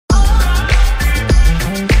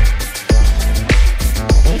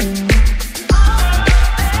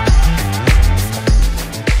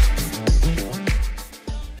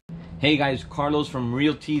Hey guys, Carlos from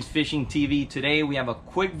Real Tees Fishing TV. Today we have a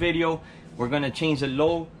quick video. We're going to change the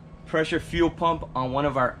low pressure fuel pump on one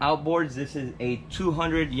of our outboards. This is a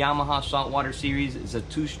 200 Yamaha saltwater series. It's a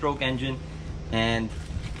 2-stroke engine, and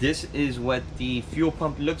this is what the fuel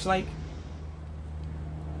pump looks like.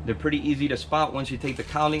 They're pretty easy to spot once you take the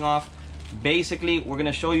cowling off. Basically, we're going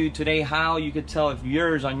to show you today how you could tell if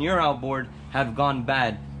yours on your outboard have gone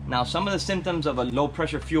bad. Now, some of the symptoms of a low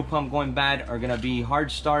pressure fuel pump going bad are going to be hard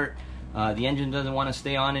start. The engine doesn't want to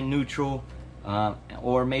stay on in neutral,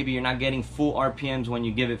 or maybe you're not getting full RPMs when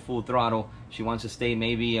you give it full throttle. She wants to stay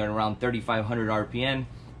maybe at around 3,500 RPM,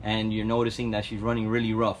 and you're noticing that she's running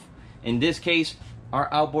really rough. In this case,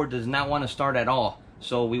 our outboard does not want to start at all.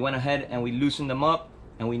 So we went ahead and we loosened them up,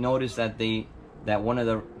 and we noticed that one of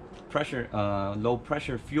the low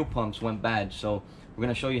pressure fuel pumps went bad. So we're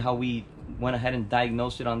going to show you how we went ahead and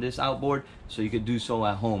diagnosed it on this outboard, so you could do so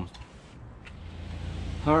at home.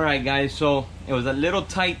 Alright guys, so it was a little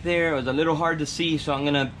tight there, it was a little hard to see, so I'm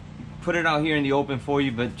gonna put it out here in the open for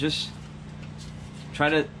you, but just try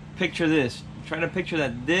to picture this. Try to picture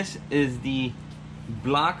that this is the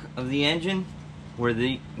block of the engine where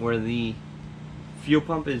the fuel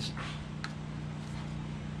pump is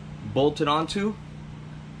bolted onto.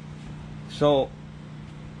 So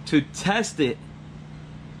to test it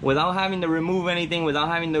without having to remove anything, without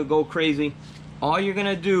having to go crazy, all you're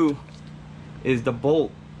gonna do is the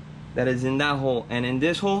bolt that is in that hole, and in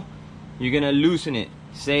this hole you're gonna loosen it.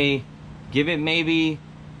 Say, give it maybe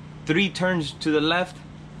 3 turns to the left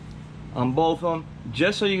on both of them,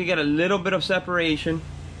 just so you can get a little bit of separation,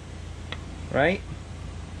 right?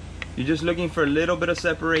 You're just looking for a little bit of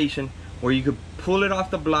separation where you could pull it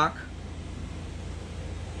off the block,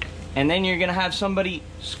 and then you're gonna have somebody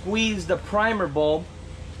squeeze the primer bulb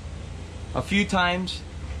a few times,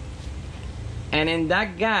 and in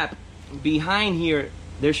that gap behind here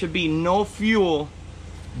there should be no fuel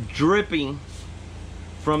dripping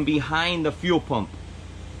from behind the fuel pump.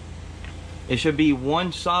 It should be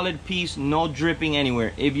one solid piece, no dripping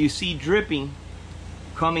anywhere. If you see dripping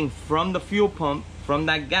coming from the fuel pump, from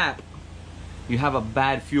that gap, you have a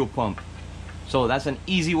bad fuel pump. So that's an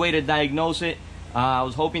easy way to diagnose it. I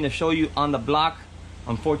was hoping to show you on the block.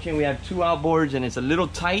 Unfortunately, we have 2 outboards and it's a little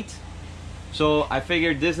tight, so I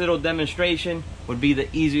figured this little demonstration would be the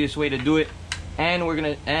easiest way to do it. And we're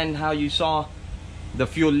gonna end how you saw the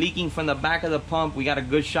fuel leaking from the back of the pump. We got a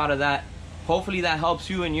good shot of that. Hopefully that helps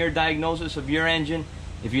you in your diagnosis of your engine.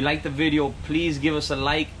 If you like the video, please give us a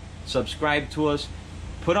like, subscribe to us,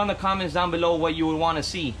 put on the comments down below what you would want to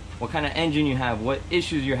see, what kind of engine you have, what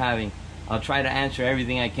issues you're having. I'll try to answer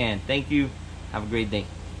everything I can. Thank you. Have a great day.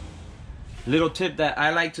 Little tip that I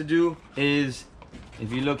like to do is,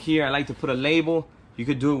 if you look here, I like to put a label. You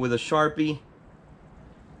could do it with a Sharpie.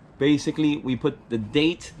 Basically, we put the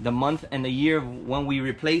date, the month, and the year of when we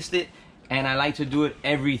replaced it, and I like to do it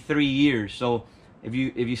every 3 years. So if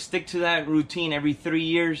you stick to that routine every 3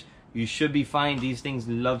 years, you should be fine. These things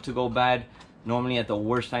love to go bad, normally at the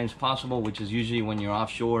worst times possible, which is usually when you're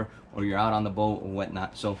offshore or you're out on the boat or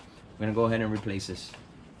whatnot. So we're gonna go ahead and replace this.